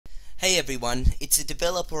Hey everyone, it's a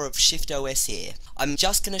developer of ShiftOS here. I'm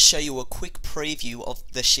just going to show you a quick preview of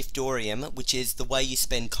the Shiftorium, which is the way you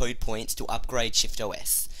spend code points to upgrade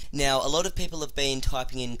ShiftOS. Now, a lot of people have been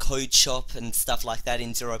typing in code shop and stuff like that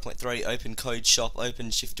in 0.3, open code shop, open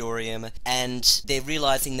Shiftorium, and they're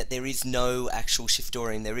realizing that there is no actual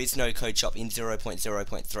Shiftorium, there is no code shop in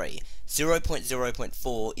 0.0.3.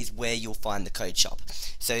 0.0.4 is where you'll find the code shop.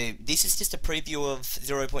 So this is just a preview of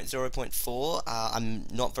 0.0.4. I'm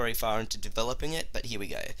not very far into developing it, but here we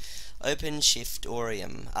go. Open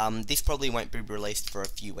Shiftorium. This probably won't be released for a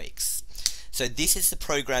few weeks. So this is the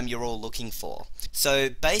program you're all looking for. So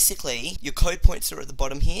basically, your code points are at the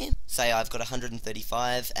bottom here. Say I've got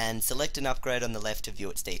 135, and select an upgrade on the left to view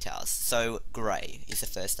its details. So grey is the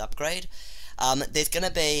first upgrade. There's going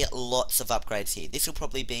to be lots of upgrades here. This will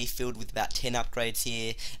probably be filled with about 10 upgrades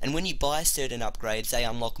here, and when you buy certain upgrades, they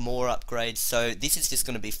unlock more upgrades, so this is just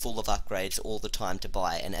going to be full of upgrades all the time to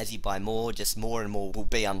buy, and as you buy more, just more and more will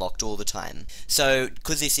be unlocked all the time. So,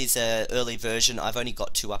 because this is an early version, I've only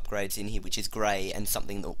got 2 upgrades in here, which is grey, and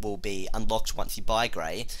something that will be unlocked once you buy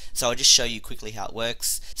grey, so I'll just show you quickly how it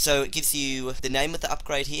works. So it gives you the name of the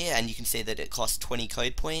upgrade here, and you can see that it costs 20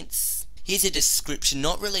 code points. Here's a description,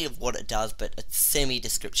 not really of what it does, but a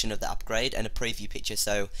semi-description of the upgrade and a preview picture,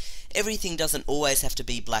 so everything doesn't always have to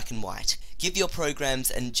be black and white. Give your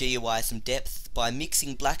programs and GUI some depth by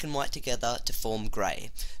mixing black and white together to form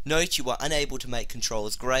grey. Note you are unable to make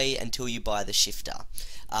controls grey until you buy the shifter.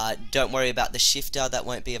 Don't worry about the shifter, that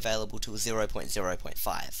won't be available till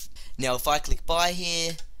 0.0.5. Now if I click buy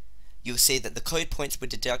here, you'll see that the code points were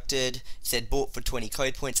deducted. It said bought for 20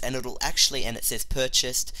 code points, and it says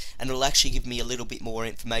purchased, and it'll actually give me a little bit more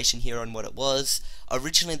information here on what it was.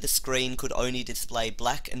 Originally the screen could only display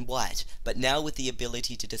black and white, but now with the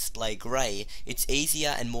ability to display grey, it's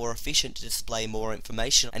easier and more efficient to display more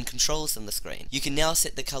information and controls on the screen. You can now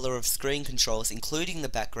set the colour of screen controls, including the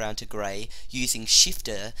background, to grey using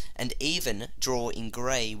Shifter, and even draw in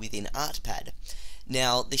grey within ArtPad.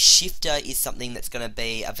 Now, the shifter is something that's going to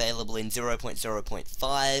be available in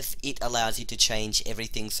 0.0.5. It allows you to change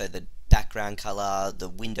everything, so the background color, the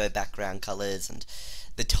window background colors, and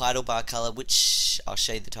the title bar color, which I'll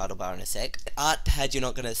show you the title bar in a sec. ArtPad you're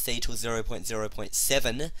not going to see till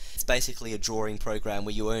 0.0.7. It's basically a drawing program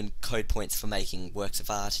where you earn code points for making works of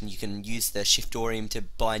art, and you can use the Shiftorium to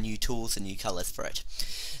buy new tools and new colors for it.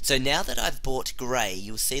 So now that I've bought grey,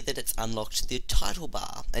 you'll see that it's unlocked the title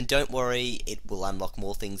bar, and don't worry, it will unlock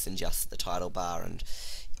more things than just the title bar, and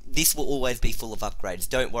this will always be full of upgrades.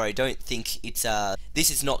 Don't worry, don't think it's this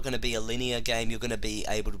is not going to be a linear game. You're going to be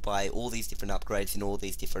able to buy all these different upgrades in all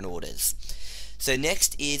these different orders. So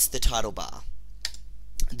next is the title bar.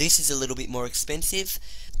 This is a little bit more expensive.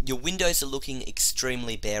 Your windows are looking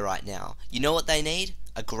extremely bare right now. You know what they need?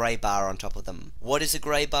 A grey bar on top of them. What is a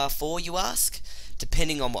grey bar for, you ask?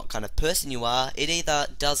 Depending on what kind of person you are, it either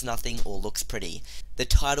does nothing or looks pretty. The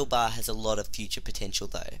title bar has a lot of future potential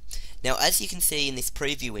though. Now as you can see in this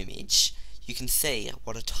preview image, you can see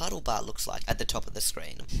what a title bar looks like at the top of the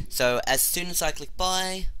screen. So as soon as I click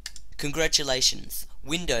buy, congratulations,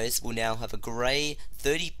 Windows will now have a grey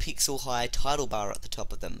 30 pixel high title bar at the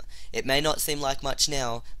top of them. It may not seem like much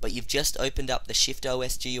now, but you've just opened up the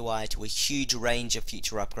ShiftOS GUI to a huge range of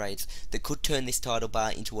future upgrades that could turn this title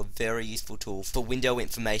bar into a very useful tool for window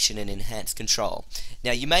information and enhanced control.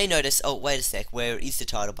 Now you may notice, oh wait a sec, where is the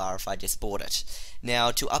title bar if I just bought it? Now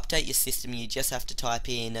to update your system you just have to type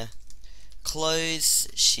in close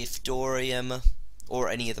Shiftorium or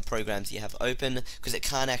any of the programs you have open, because it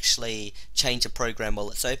can't actually change a program while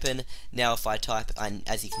it's open. Now if I type, and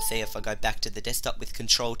as you can see, if I go back to the desktop with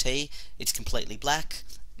Control T, it's completely black.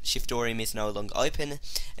 Shiftorium is no longer open,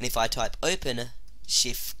 and if I type open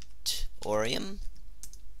Shiftorium,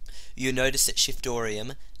 you'll notice that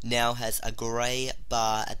Shiftorium now has a grey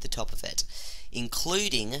bar at the top of it,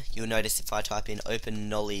 including, you'll notice if I type in open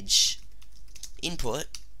knowledge input,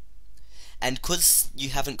 and because you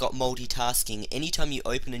haven't got multitasking, anytime you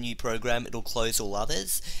open a new program it'll close all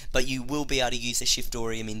others, but you will be able to use the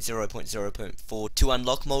Shiftorium in 0.0.4 to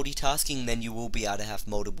unlock multitasking. Then you will be able to have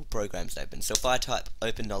multiple programs open. So if I type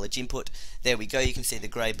open knowledge input, there we go, you can see the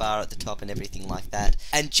grey bar at the top and everything like that.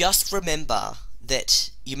 And just remember that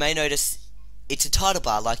you may notice it's a title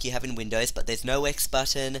bar like you have in Windows, but there's no X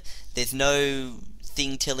button, there's no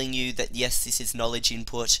thing telling you that yes, this is knowledge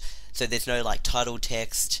input, so there's no like title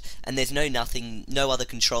text, and there's no other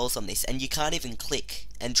controls on this, and you can't even click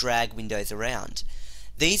and drag windows around.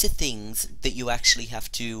 these are things that you actually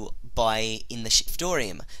have to buy in the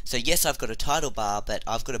Shiftorium. So yes, I've got a title bar, but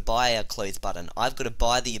I've got to buy a close button. I've got to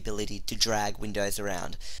buy the ability to drag windows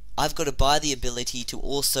around. I've got to buy the ability to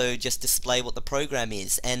also just display what the program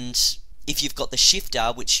is, and if you've got the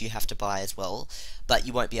shifter, which you have to buy as well, but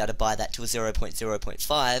you won't be able to buy that to a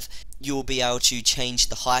 0.0.5, you'll be able to change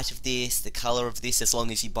the height of this, the color of this, as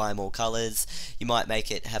long as you buy more colors. You might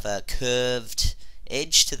make it have a curved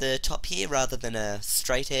edge to the top here rather than a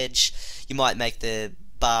straight edge. You might make the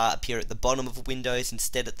bar appear at the bottom of Windows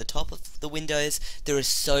instead at the top of the windows. There are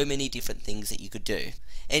so many different things that you could do.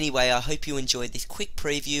 Anyway, I hope you enjoyed this quick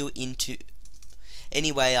preview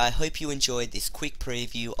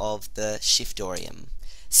of the Shiftorium.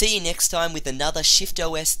 See you next time with another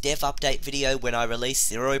ShiftOS dev update video when I release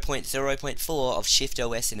 0.0.4 of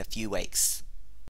ShiftOS in a few weeks.